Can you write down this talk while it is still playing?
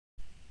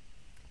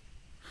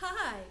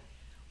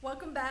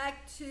welcome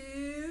back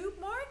to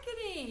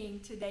marketing.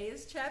 Today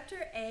is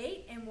chapter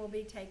 8 and we'll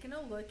be taking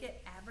a look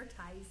at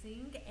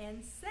advertising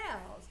and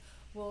sales.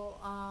 We'll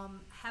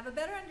have a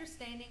better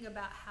understanding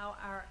about how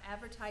our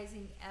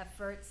advertising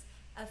efforts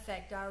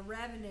affect our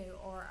revenue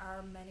or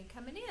our money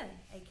coming in,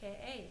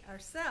 aka our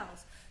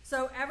sales.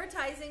 So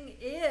advertising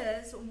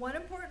is one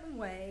important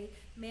way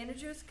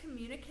managers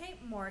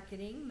communicate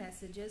marketing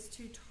messages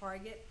to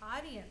target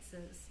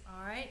audiences.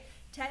 All right,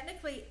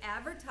 technically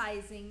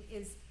advertising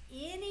is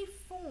any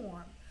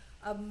form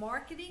of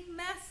marketing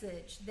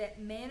message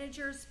that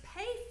managers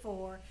pay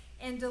for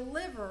and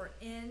deliver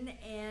in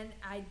an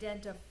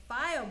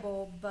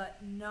identifiable but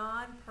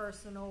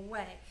non-personal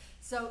way.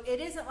 So it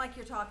isn't like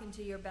you're talking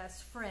to your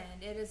best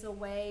friend. It is a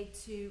way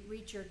to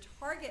reach your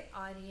target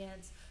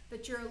audience,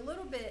 but you're a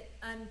little bit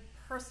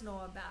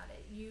unpersonal about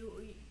it.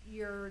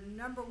 Your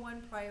number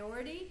one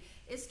priority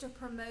is to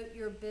promote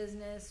your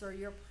business or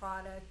your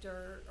product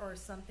or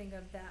something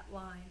of that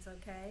lines,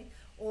 okay?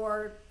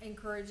 Or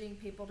encouraging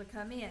people to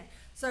come in.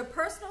 So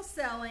personal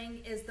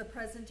selling is the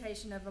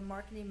presentation of a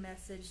marketing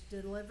message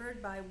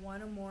delivered by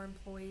one or more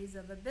employees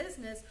of a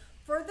business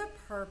for the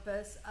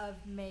purpose of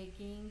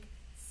making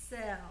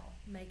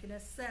a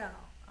sale.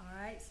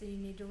 All right, so you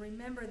need to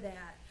remember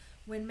that.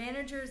 When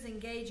managers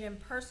engage in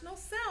personal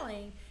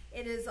selling,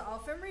 it is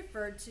often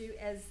referred to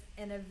as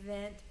an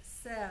event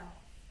sale,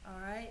 all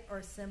right,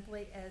 or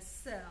simply as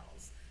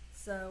sales.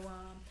 So,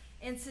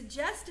 and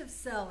suggestive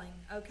selling,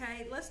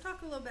 okay, let's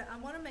talk a little bit. I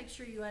want to make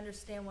sure you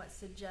understand what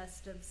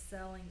suggestive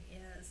selling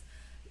is.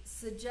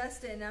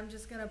 Suggested, and I'm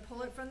just going to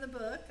pull it from the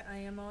book. I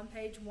am on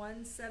page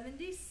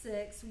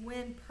 176.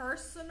 When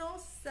personal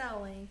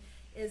selling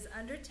is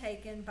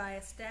undertaken by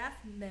a staff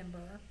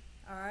member,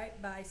 all right,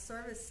 by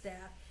service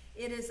staff,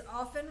 it is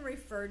often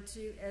referred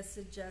to as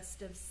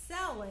suggestive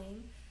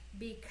selling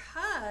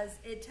because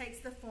it takes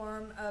the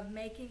form of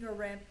making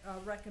a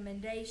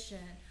recommendation,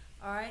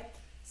 all right?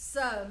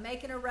 So,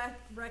 making a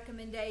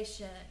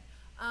recommendation.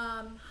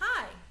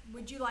 Hi,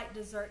 would you like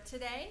dessert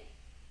today?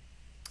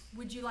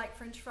 Would you like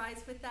French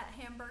fries with that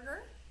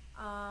hamburger?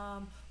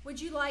 Would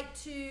you like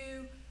to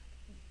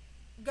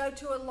go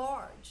to a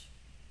large?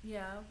 You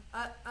know,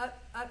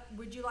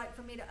 would you like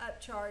for me to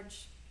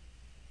upcharge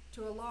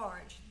to a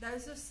large?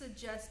 Those are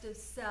suggestive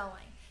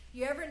selling.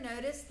 You ever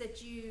notice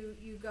that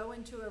you go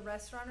into a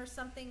restaurant or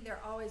something,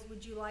 they're always,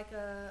 would you like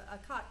a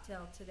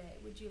cocktail today?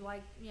 Would you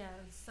like, you know,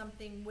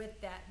 something with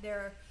that?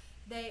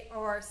 They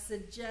are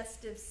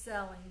suggestive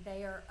selling.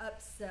 They are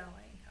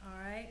upselling, all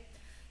right?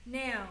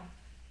 Now,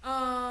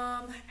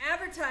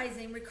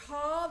 advertising.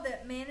 Recall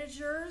that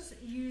managers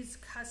use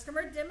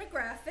customer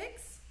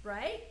demographics,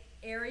 right?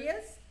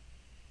 Areas,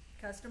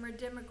 customer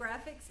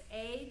demographics,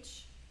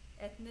 age,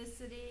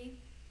 ethnicity,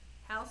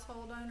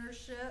 household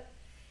ownership,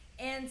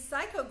 and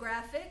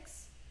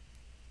psychographics.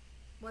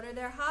 What are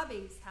their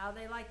hobbies? How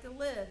they like to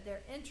live,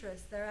 their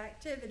interests, their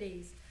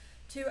activities,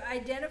 to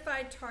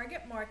identify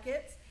target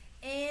markets,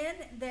 and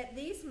that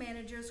these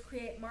managers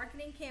create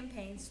marketing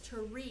campaigns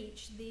to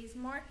reach these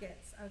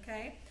markets,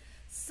 okay?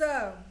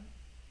 So,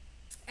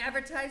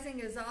 advertising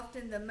is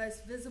often the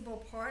most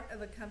visible part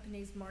of a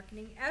company's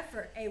marketing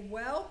effort. A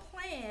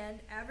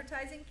well-planned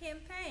advertising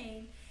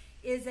campaign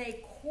is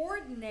a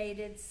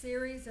coordinated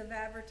series of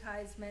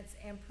advertisements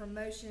and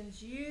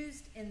promotions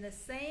used in the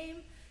same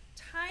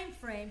time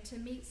frame to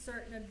meet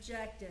certain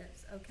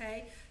objectives,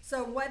 okay?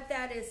 So what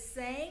that is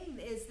saying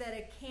is that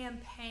a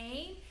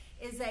campaign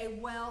is a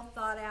well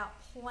thought out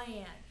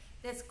plan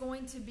that's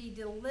going to be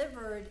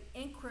delivered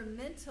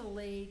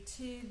incrementally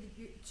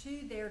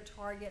to their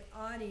target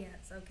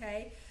audience,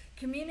 okay?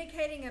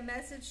 Communicating a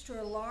message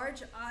to a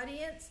large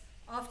audience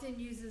often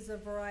uses a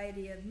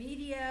variety of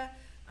media,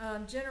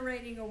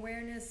 generating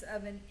awareness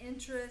of an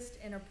interest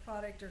in a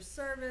product or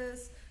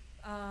service,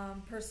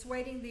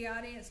 persuading the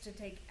audience to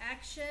take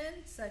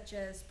action, such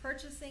as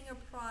purchasing a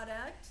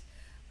product,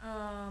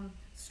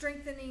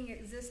 strengthening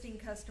existing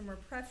customer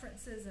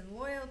preferences and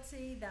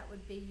loyalty. That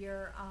would be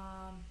your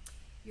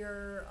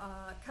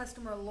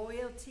customer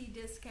loyalty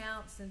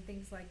discounts and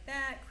things like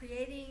that.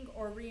 Creating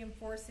or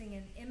reinforcing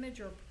an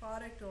image or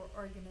product or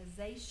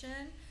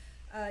organization.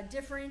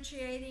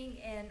 Differentiating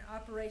and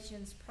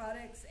operations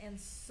products and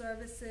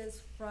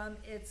services from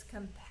its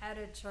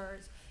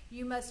competitors.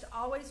 You must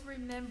always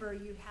remember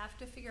you have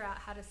to figure out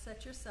how to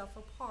set yourself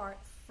apart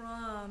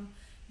from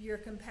your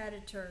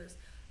competitors.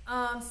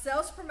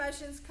 Sales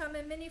promotions come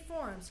in many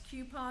forms: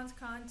 coupons,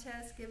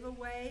 contests,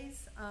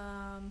 giveaways,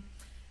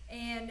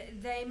 and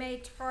they may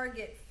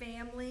target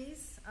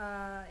families.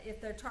 If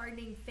they're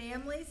targeting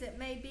families, it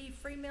may be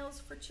free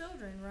meals for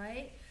children,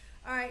 right?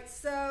 All right,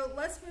 so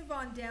let's move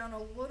on down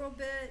a little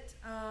bit.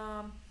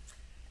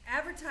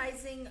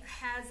 Advertising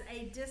has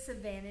a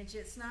disadvantage.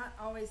 It's not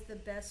always the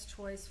best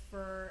choice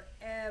for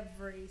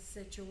every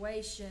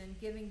situation.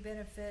 Giving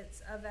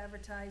benefits of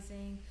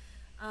advertising,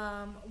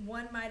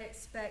 one might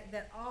expect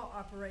that all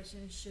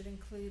operations should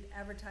include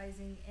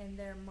advertising in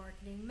their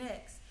marketing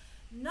mix.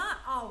 Not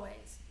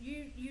always.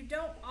 You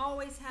don't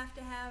always have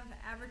to have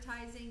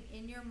advertising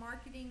in your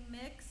marketing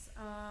mix.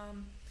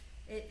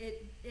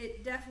 It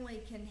it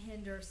definitely can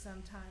hinder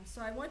sometimes.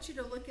 So I want you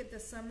to look at the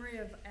summary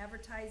of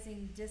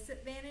advertising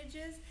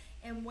disadvantages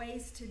and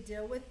ways to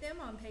deal with them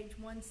on page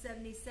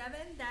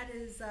 177. That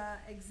is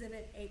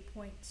exhibit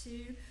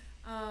 8.2.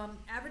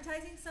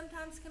 Advertising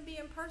sometimes can be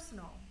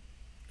impersonal.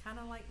 Kind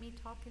of like me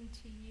talking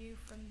to you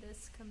from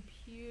this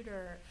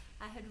computer.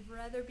 I had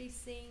rather be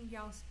seeing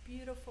y'all's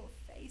beautiful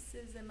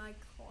faces in my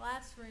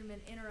classroom and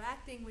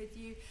interacting with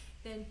you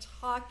than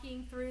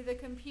talking through the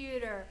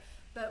computer.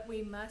 But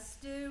we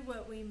must do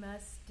what we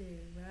must do,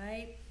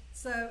 right?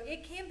 So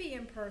it can be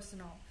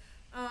impersonal.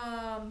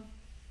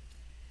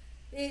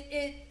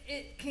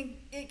 It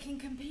can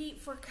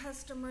compete for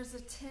customers'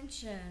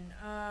 attention,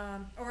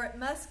 or it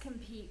must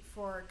compete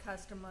for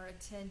customer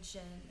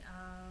attention.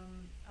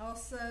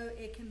 Also,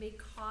 it can be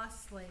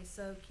costly,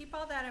 so keep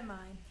all that in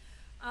mind.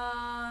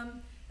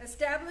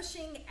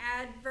 Establishing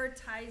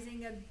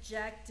advertising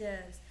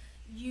objectives.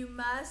 You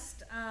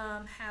must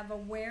have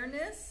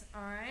awareness,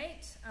 all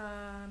right?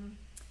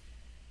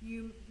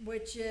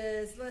 Which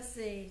is, let's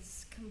see,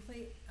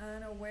 complete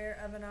unaware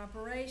of an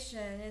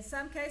operation. In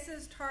some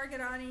cases, target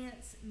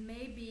audience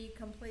may be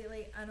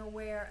completely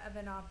unaware of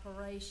an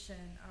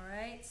operation, all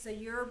right? So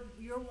you're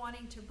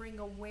wanting to bring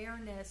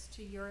awareness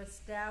to your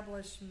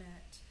establishment.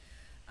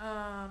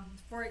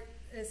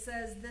 It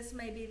says this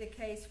may be the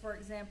case, for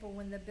example,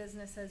 when the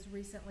business has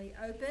recently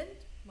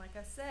opened. Like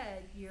I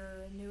said,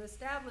 you're a new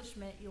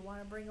establishment. You want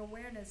to bring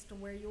awareness to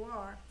where you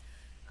are.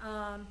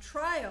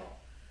 Trial.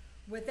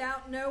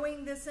 Without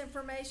knowing this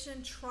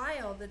information,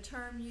 trial, the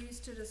term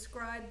used to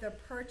describe the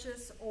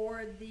purchase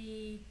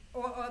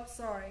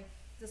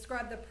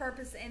describe the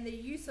purpose and the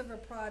use of a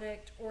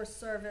product or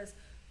service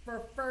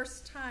for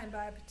first time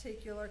by a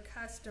particular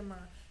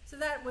customer. So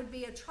that would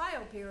be a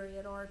trial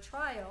period or a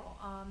trial.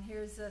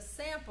 Here's a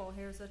sample,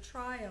 here's a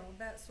trial,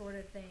 that sort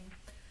of thing.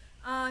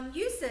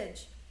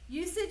 Usage.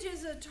 Usage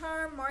is a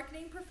term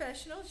marketing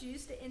professionals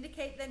use to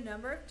indicate the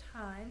number of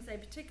times a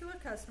particular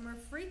customer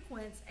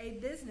frequents a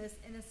business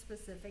in a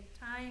specific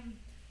time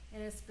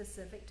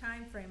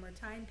frame or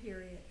time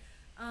period.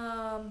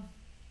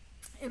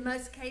 In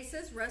most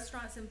cases,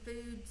 restaurants and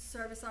food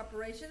service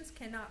operations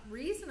cannot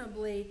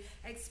reasonably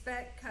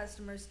expect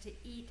customers to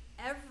eat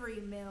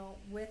every meal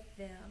with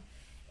them.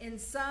 In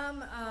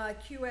some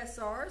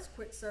QSRs,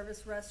 quick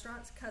service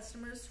restaurants,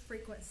 customers'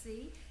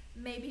 frequency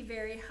may be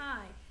very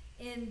high.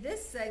 In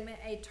this segment,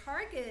 a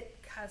target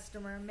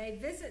customer may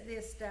visit the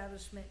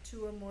establishment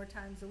 2 or more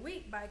times a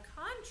week. By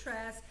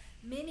contrast,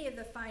 many of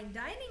the fine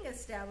dining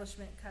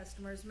establishment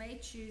customers may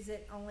choose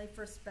it only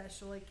for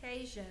special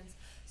occasions.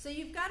 So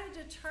you've got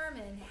to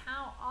determine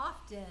how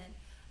often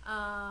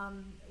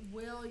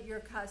will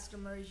your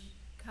customers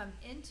come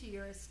into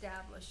your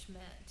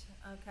establishment.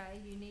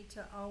 Okay, you need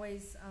to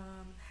always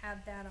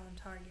have that on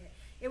target.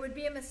 It would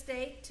be a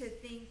mistake to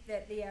think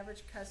that the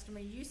average customer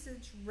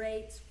usage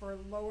rates for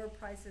lower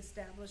price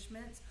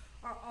establishments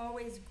are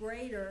always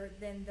greater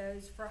than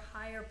those for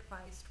higher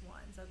priced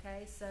ones,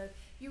 okay? So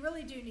you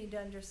really do need to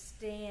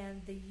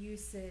understand the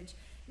usage.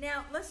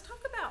 Now, let's talk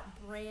about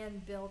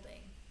brand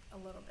building a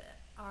little bit,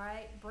 all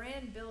right?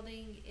 Brand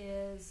building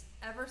is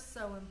ever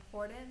so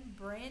important.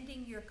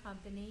 Branding your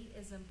company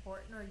is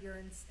important, or your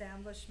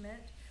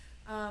establishment.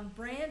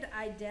 Brand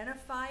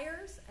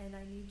identifiers, and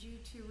I need you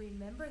to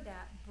remember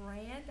that.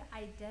 Brand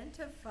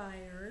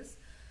identifiers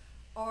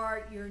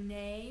are your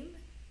name,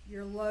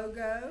 your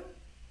logo,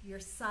 your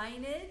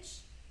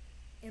signage,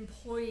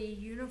 employee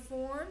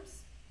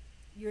uniforms,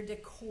 your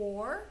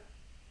decor,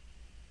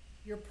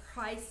 your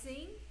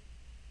pricing,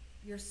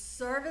 your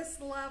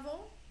service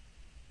level,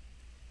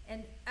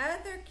 and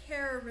other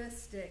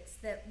characteristics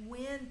that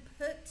when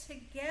put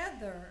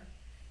together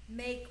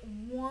make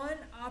one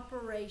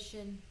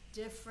operation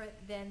different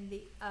than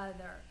the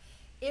other.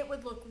 It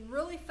would look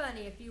really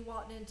funny if you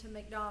walked into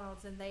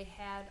McDonald's and they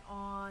had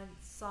on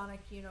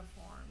Sonic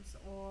uniforms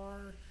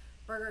or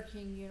Burger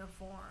King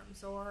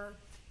uniforms, or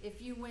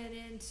if you went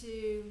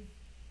into,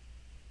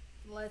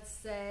 let's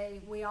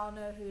say, we all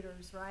know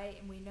Hooters, right?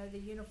 And we know the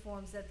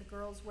uniforms that the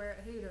girls wear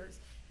at Hooters.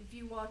 If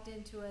you walked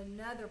into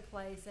another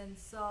place and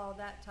saw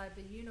that type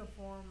of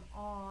uniform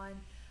on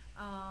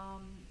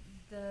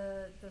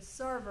the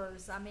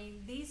servers, I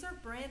mean, these are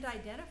brand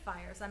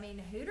identifiers. I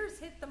mean, Hooters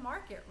hit the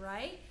market,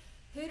 right?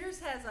 Hooters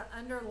has an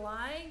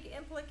underlying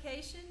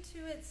implication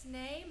to its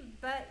name,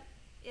 but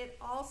it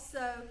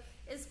also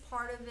is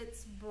part of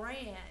its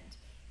brand,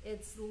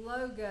 its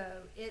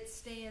logo. It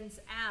stands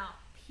out.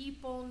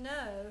 People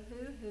know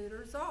who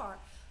Hooters are.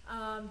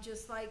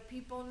 Just like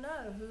people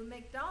know who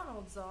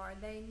McDonald's are.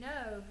 They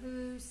know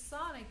who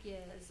Sonic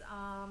is.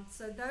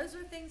 So those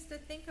are things to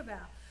think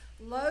about.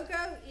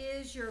 Logo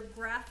is your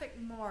graphic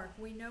mark.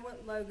 We know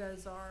what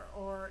logos are,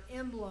 or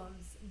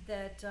emblems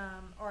that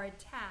are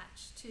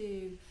attached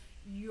to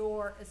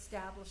your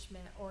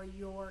establishment or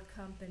your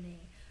company.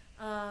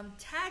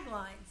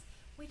 Taglines.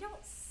 We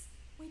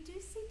do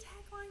see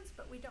taglines,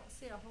 but we don't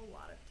see a whole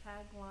lot of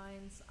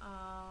taglines.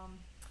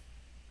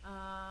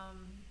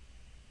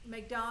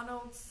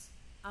 McDonald's,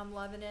 I'm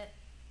loving it.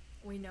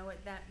 We know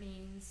what that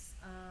means.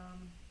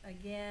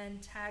 Again,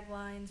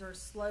 taglines or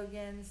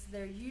slogans,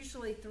 they're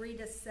usually 3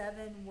 to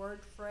 7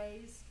 word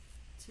phrase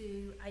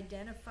to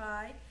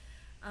identify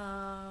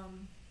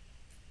and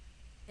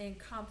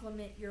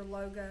complement your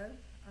logo,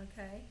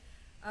 okay?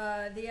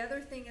 The other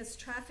thing is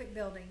traffic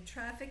building.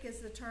 Traffic is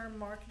the term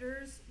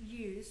marketers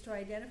use to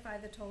identify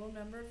the total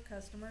number of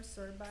customers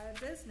served by a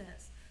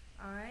business,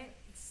 all right?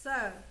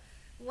 So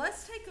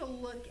let's take a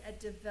look at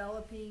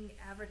developing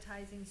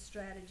advertising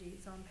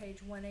strategies on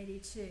page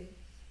 182.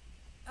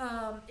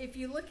 If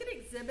you look at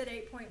Exhibit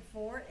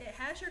 8.4, it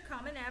has your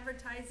common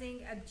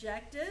advertising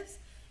objectives.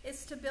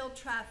 It's to build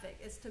traffic.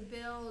 It's to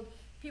build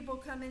people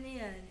coming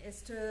in.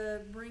 It's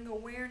to bring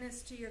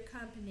awareness to your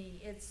company.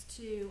 It's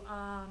to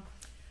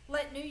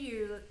let new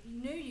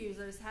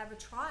users have a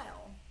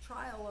trial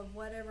of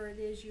whatever it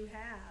is you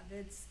have.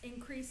 It's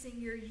increasing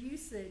your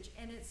usage,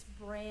 and it's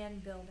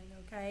brand building,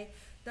 okay?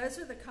 Those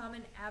are the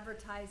common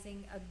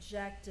advertising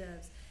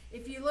objectives.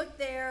 If you look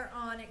there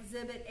on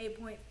Exhibit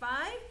 8.5,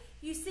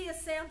 you see a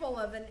sample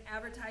of an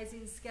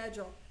advertising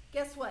schedule.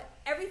 Guess what?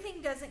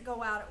 Everything doesn't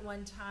go out at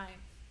one time.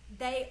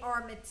 They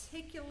are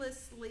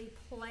meticulously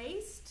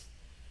placed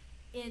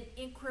in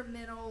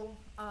incremental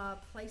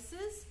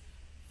places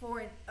for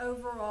an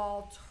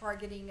overall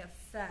targeting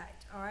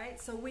effect. All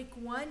right, so week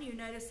 1, you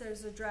notice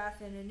there's a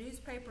draft in a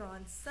newspaper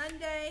on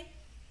Sunday.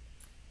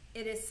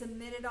 It is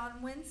submitted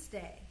on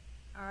Wednesday.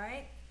 All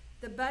right,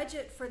 the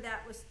budget for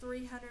that was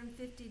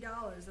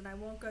 $350, and I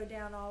won't go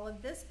down all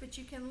of this, but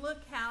you can look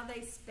how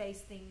they space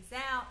things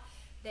out.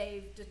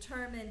 They've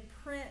determined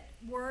print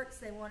works.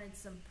 They wanted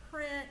some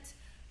print.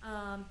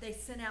 They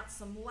sent out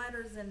some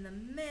letters in the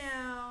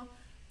mail.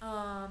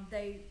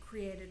 They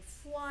created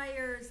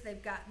flyers.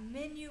 They've got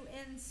menu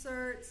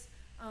inserts.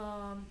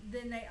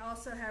 Then they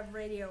also have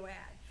radio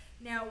ad.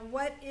 Now,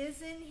 what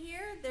is in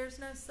here? There's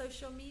no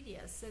social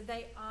media, so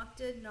they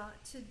opted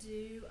not to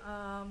do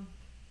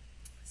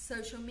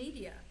social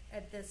media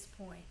at this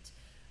point,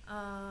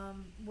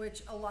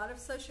 which a lot of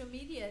social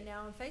media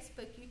now on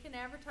Facebook, you can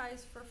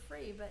advertise for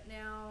free, but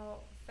now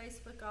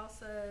Facebook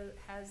also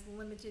has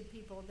limited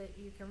people that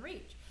you can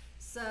reach.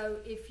 So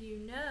if you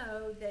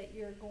know that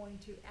you're going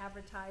to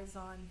advertise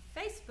on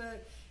Facebook,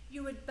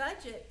 you would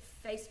budget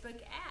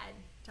Facebook ad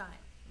time,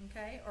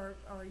 okay? Or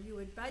you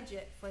would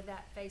budget for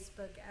that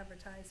Facebook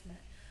advertisement.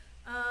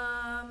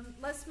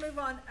 Let's move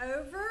on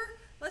over.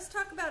 Let's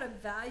talk about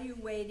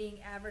evaluating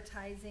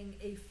advertising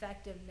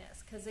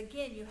effectiveness, because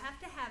again, you have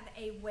to have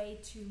a way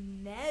to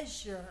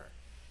measure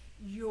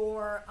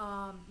your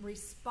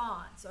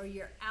response or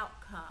your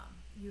outcome.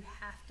 You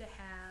have to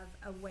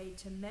have a way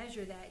to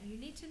measure that. You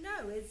need to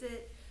know, is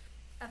it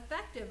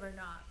effective or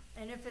not?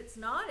 And if it's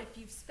not, if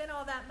you've spent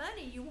all that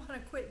money, you want to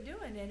quit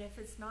doing it if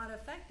it's not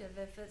effective,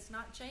 if it's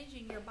not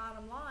changing your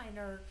bottom line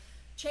or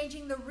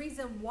changing the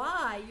reason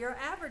why you're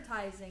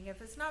advertising,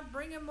 if it's not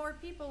bringing more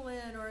people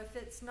in, or if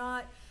it's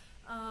not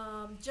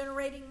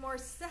generating more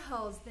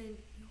sales, then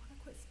you want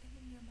to quit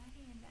spending your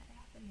money in that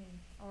avenue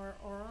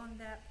or on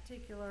that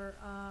particular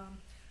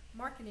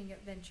marketing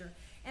adventure.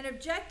 An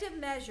objective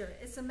measure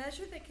is a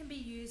measure that can be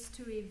used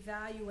to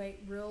evaluate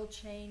real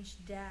change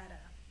data.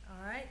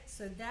 All right,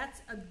 so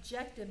that's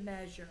objective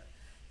measure.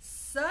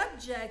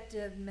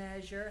 Subjective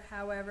measure,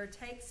 however,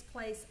 takes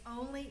place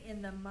only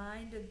in the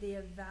mind of the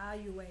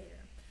evaluator.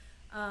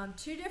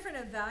 Two different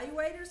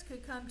evaluators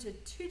could come to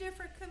two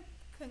different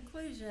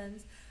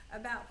conclusions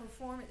about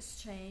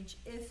performance change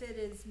if it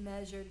is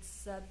measured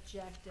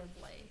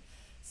subjectively.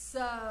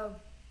 So,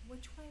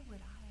 which way would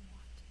I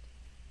want to do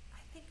it?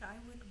 I think I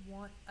would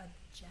want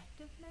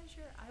objective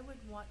measure. I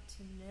would want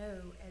to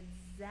know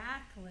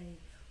exactly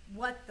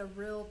what the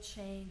real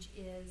change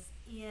is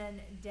in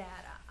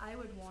data. I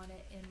would want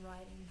it in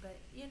writing, but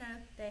you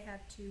know, they have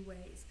two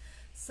ways.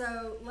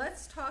 So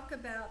let's talk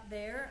about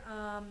there.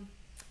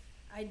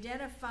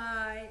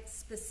 Identify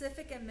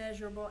specific and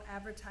measurable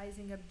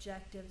advertising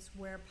objectives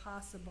where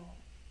possible.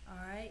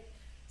 All right,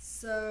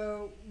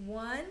 so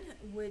one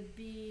would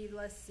be,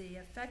 let's see,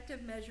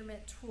 effective measurement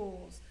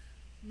tools.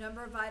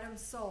 Number of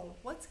items sold.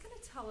 What's going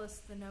to tell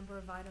us the number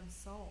of items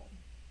sold?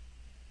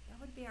 That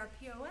would be our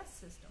POS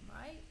system,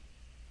 right?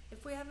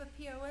 If we have a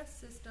POS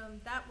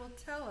system, that will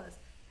tell us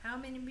how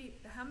many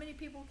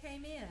people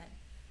came in,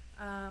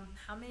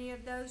 how many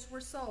of those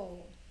were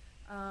sold,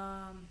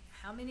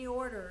 how many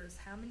orders,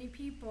 how many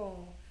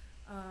people,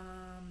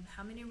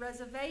 how many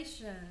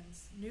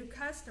reservations, new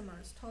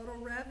customers, total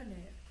revenue.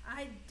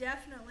 I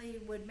definitely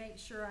would make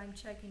sure I'm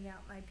checking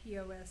out my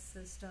POS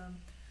system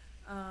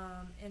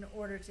in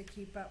order to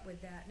keep up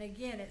with that. And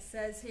again, it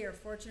says here,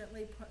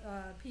 fortunately,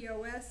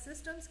 POS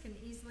systems can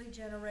easily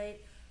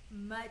generate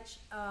much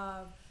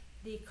of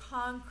the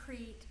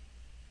concrete,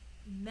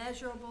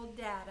 measurable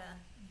data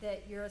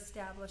that your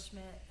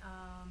establishment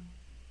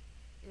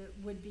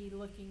would be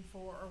looking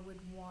for or would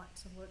want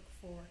to look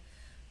for.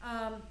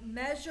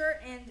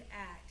 Measure and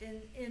act.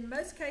 In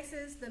most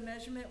cases, the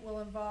measurement will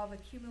involve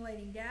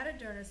accumulating data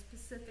during a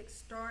specific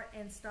start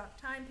and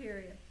stop time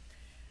period.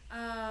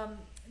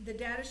 The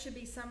data should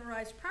be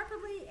summarized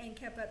properly and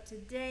kept up to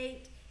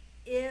date.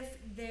 If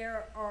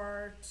there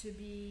are to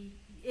be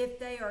if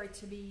they are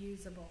to be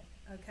usable.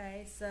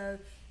 Okay, so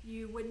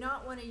you would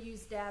not want to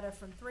use data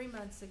from 3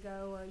 months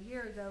ago or a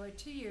year ago or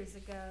 2 years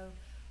ago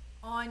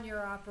on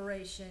your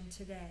operation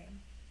today.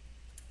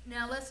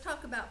 Now let's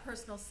talk about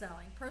personal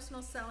selling.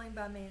 Personal selling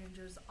by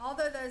managers.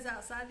 Although those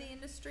outside the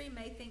industry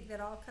may think that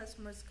all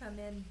customers come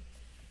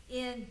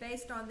in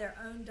based on their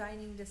own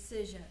dining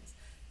decisions,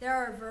 there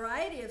are a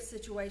variety of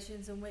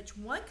situations in which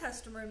one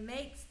customer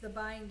makes the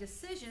buying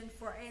decision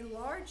for a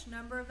large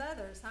number of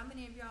others. How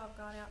many of y'all have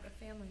gone out to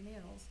family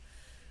meals?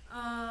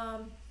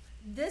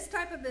 This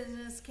type of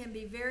business can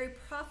be very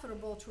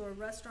profitable to a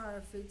restaurant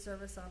or food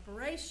service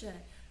operation.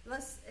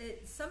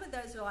 Some of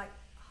those are like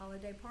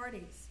holiday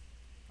parties,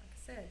 like I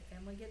said,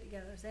 family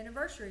get-togethers,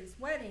 anniversaries,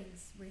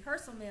 weddings,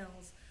 rehearsal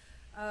meals,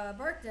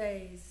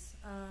 birthdays,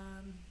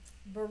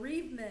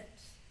 bereavement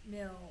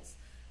meals,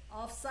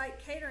 off-site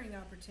catering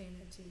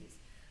opportunities.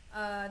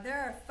 There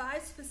are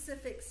 5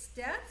 specific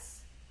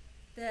steps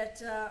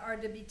that are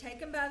to be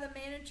taken by the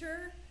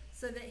manager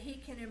so that he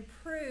can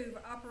improve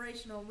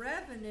operational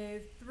revenue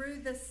through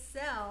the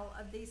sale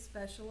of these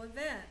special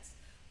events.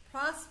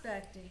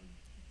 Prospecting,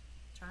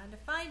 trying to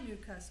find new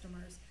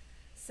customers.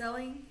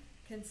 Selling,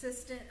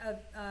 consisting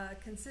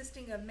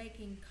of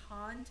making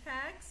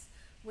contacts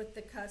with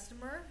the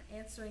customer,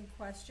 answering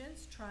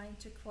questions, trying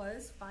to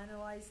close,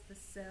 finalize the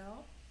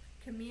sale.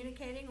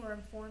 Communicating or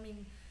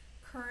informing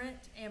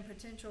current and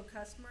potential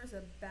customers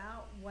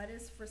about what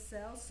is for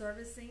sale.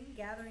 Servicing,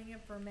 gathering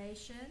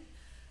information.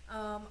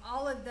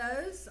 All of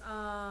those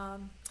are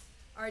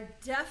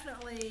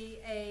definitely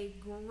a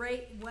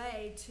great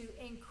way to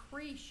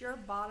increase your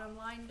bottom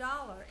line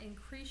dollar,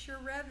 increase your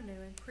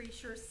revenue,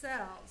 increase your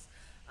sales.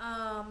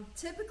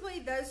 Typically,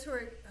 those who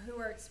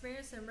are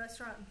experienced in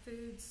restaurant and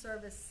food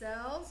service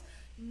sales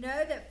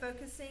know that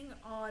focusing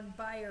on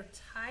buyer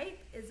type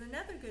is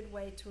another good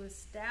way to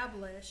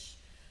establish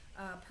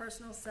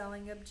personal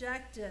selling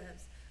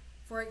objectives.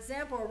 For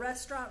example, a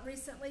restaurant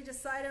recently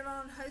decided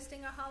on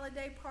hosting a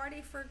holiday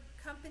party for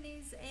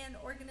companies and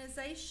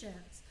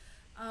organizations.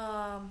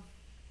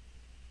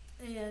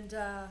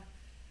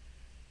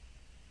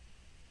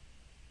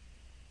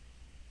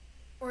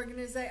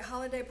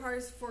 Holiday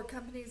parties for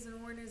companies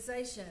and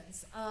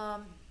organizations.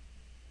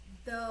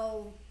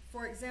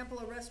 For example,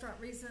 a restaurant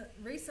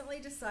recently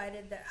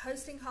decided that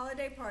hosting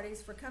holiday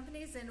parties for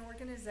companies and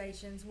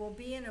organizations will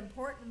be an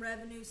important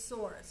revenue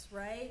source,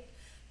 right?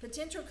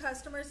 Potential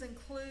customers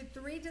include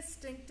 3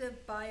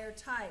 distinctive buyer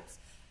types.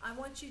 I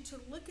want you to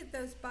look at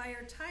those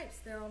buyer types.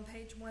 They're on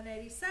page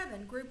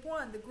 187. Group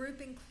 1, the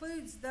group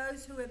includes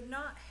those who have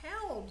not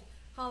held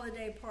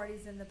holiday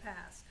parties in the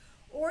past.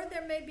 Or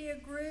there may be a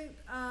group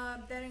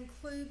that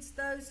includes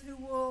those who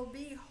will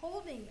be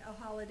holding a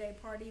holiday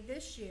party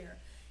this year.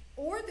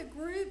 Or the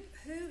group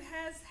who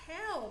has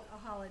held a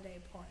holiday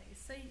party.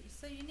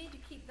 So you need to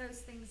keep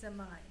those things in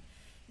mind.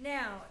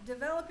 Now,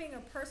 developing a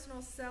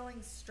personal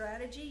selling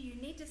strategy, you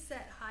need to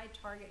set high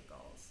target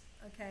goals,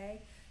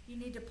 okay? You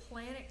need to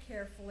plan it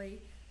carefully.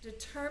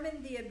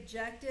 Determine the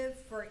objective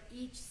for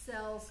each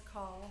sales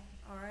call,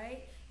 all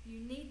right?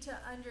 You need to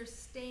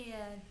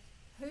understand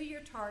who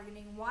you're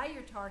targeting, why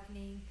you're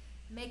targeting,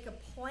 make a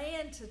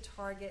plan to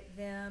target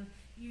them.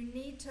 You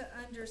need to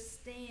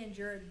understand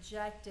your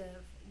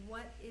objective.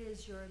 What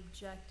is your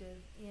objective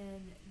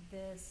in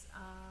this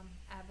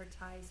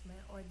advertisement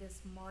or this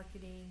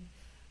marketing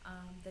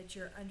that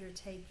you're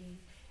undertaking?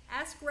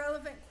 Ask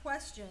relevant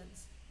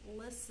questions.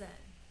 Listen.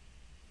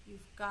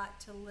 You've got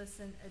to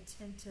listen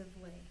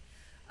attentively.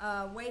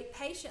 Wait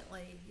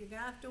patiently. You're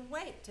going to have to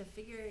wait to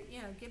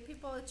give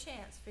people a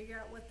chance, figure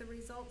out what the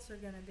results are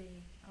going to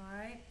be, all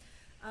right?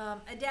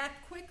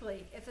 Adapt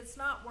quickly. If it's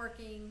not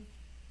working,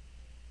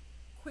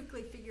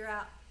 quickly figure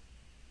out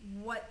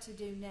what to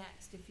do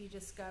next. If you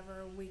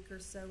discover a week or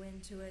so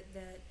into it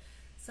that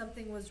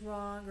something was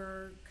wrong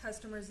or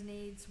customers'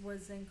 needs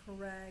was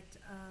incorrect,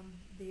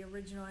 the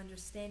original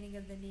understanding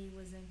of the need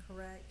was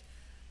incorrect,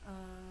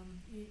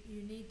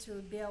 you need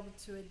to be able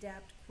to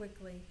adapt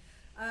quickly.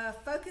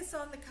 Focus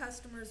on the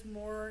customers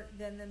more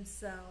than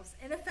themselves.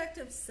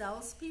 Ineffective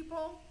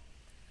salespeople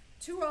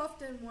too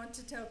often want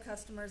to tell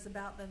customers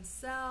about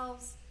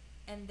themselves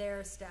and their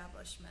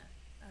establishment,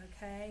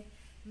 okay?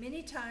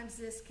 Many times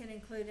this can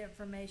include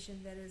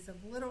information that is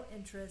of little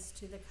interest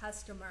to the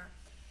customer.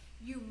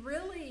 You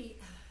really,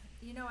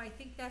 I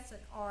think that's an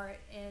art,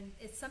 and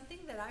it's something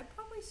that I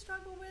probably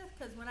struggle with,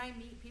 because when I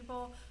meet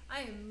people,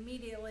 I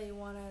immediately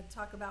want to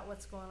talk about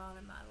what's going on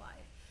in my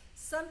life.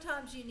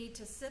 Sometimes you need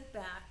to sit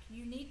back,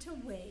 you need to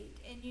wait,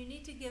 and you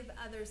need to give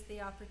others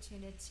the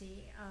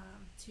opportunity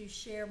to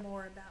share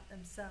more about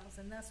themselves,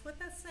 and that's what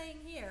that's saying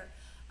here.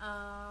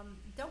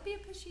 Don't be a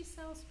pushy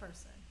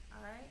salesperson,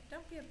 all right?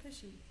 Don't be a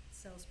pushy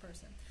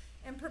salesperson.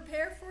 And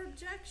prepare for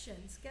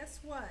objections. Guess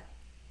what?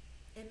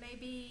 It may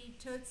be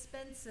too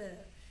expensive.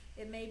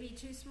 It may be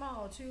too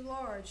small, too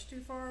large, too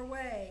far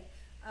away.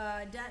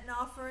 Doesn't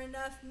offer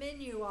enough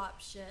menu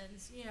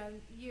options.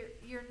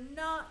 You're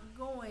not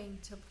going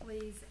to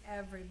please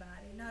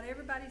everybody. Not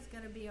everybody's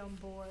going to be on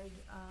board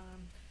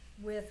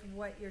with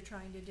what you're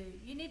trying to do.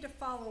 You need to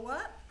follow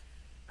up.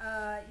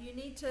 You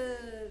need to,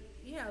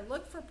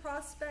 look for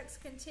prospects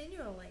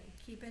continually.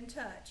 Keep in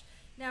touch.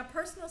 Now,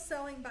 personal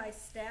selling by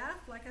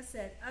staff, like I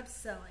said,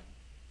 upselling.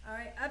 All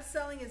right,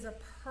 upselling is a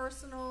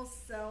personal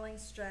selling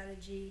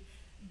strategy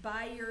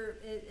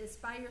it's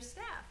by your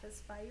staff,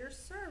 it's by your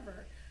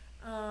server.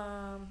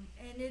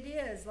 And it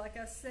is, like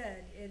I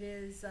said, it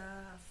is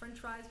French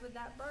fries with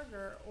that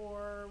burger,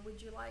 or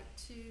would you like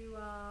to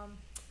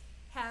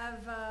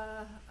have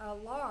a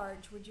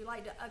large? Would you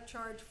like to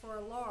upcharge for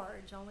a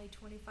large, only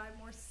 25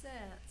 more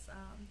cents?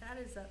 That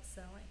is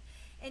upselling.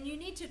 And you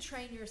need to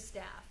train your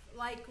staff.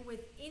 Like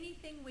with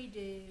anything we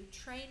do,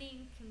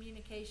 training,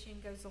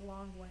 communication goes a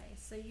long way.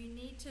 So you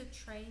need to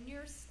train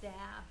your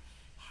staff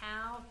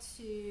how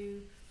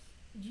to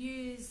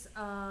use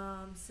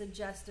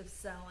suggestive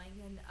selling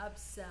and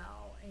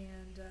upsell,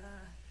 and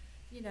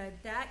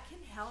that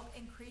can help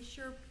increase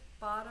your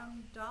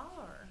bottom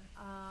dollar,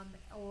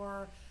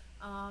 or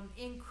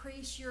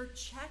increase your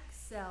check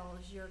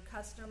sales, your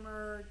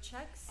customer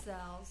check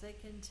sales. It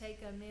can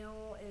take a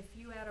meal, if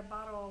you add a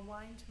bottle of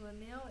wine to a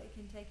meal, it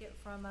can take it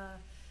from a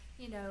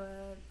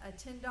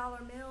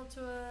 $10 meal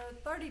to a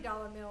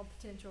 $30 meal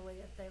potentially,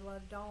 if they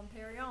love Dom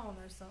Perignon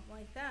or something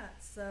like that.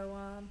 So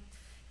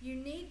you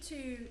need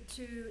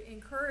to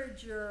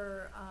encourage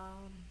your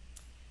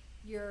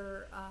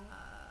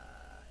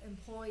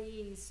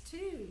employees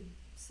to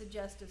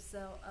suggestive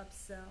sell,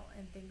 upsell,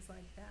 and things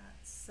like that.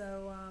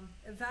 So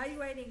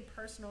evaluating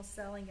personal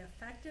selling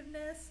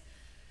effectiveness.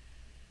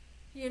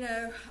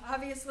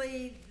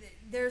 Obviously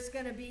there's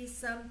going to be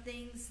some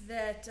things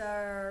that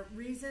are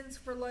reasons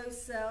for low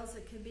sales.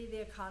 It could be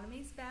the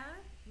economy's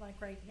bad, like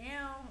right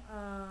now,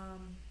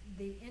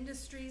 the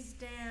industry's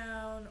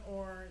down,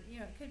 or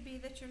it could be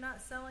that you're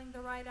not selling the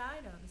right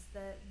items,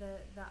 that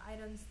the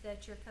items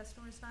that your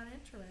customer's not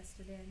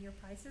interested in. Your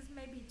prices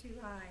may be too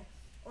high,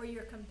 or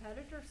your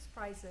competitors'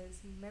 prices.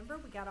 Remember,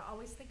 we got to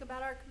always think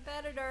about our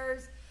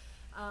competitors.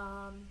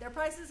 Their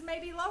prices may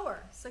be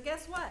lower. So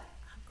guess what?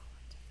 I'm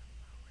going to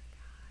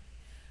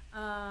the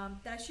lower guy.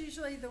 That's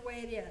usually the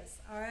way it is.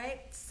 All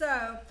right.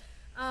 So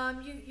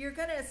you're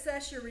going to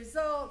assess your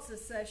results,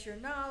 assess your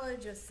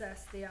knowledge,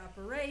 assess the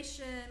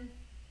operation.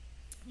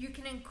 You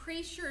can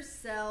increase your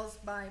sales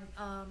by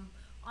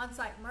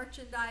on-site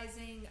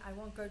merchandising. I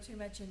won't go too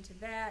much into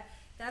that.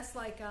 That's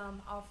like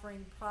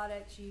offering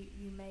products.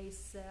 You may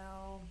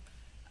sell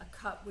a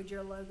cup with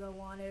your logo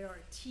on it, or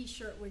a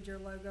t-shirt with your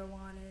logo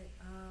on it,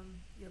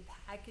 your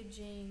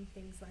packaging,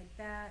 things like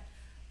that.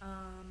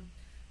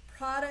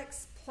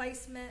 Products,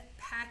 placement,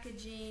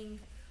 packaging,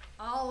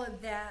 all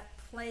of that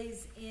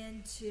plays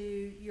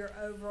into your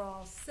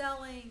overall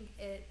selling.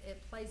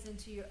 It plays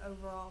into your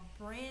overall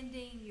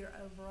branding, your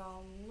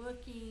overall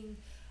looking,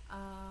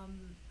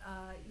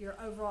 your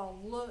overall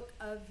look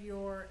of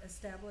your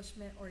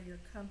establishment or your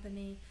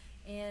company,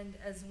 and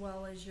as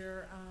well as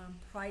your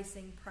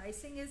pricing.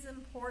 Pricing is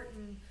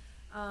important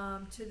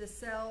to the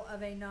sale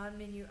of a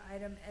non-menu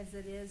item as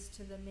it is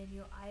to the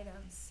menu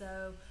item.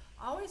 So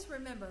always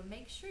remember,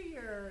 make sure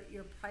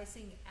you're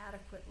pricing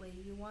adequately.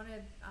 You want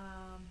to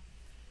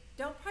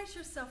don't price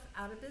yourself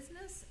out of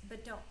business,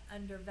 but don't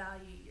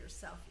undervalue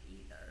yourself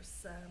either.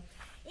 So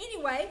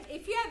anyway,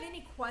 if you have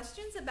any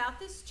questions about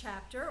this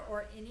chapter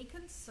or any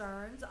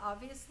concerns,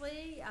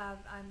 obviously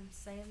I'm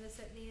saying this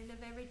at the end of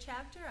every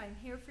chapter, I'm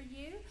here for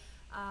you.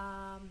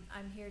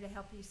 I'm here to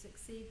help you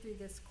succeed through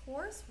this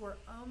course. We're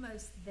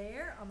almost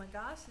there. Oh my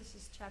gosh, this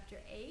is chapter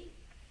 8.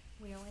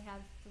 We only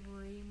have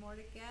 3 more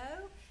to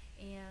go.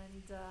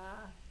 And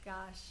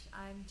gosh,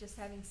 I'm just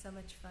having so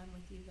much fun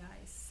with you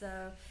guys.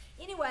 So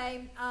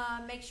anyway,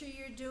 make sure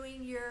you're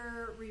doing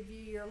your review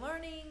your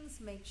learnings.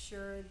 Make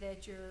sure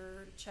that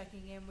you're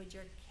checking in with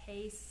your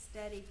case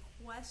study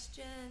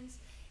questions.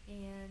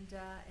 And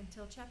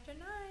until chapter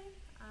 9,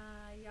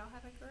 y'all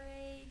have a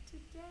great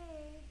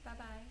day.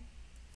 Bye-bye.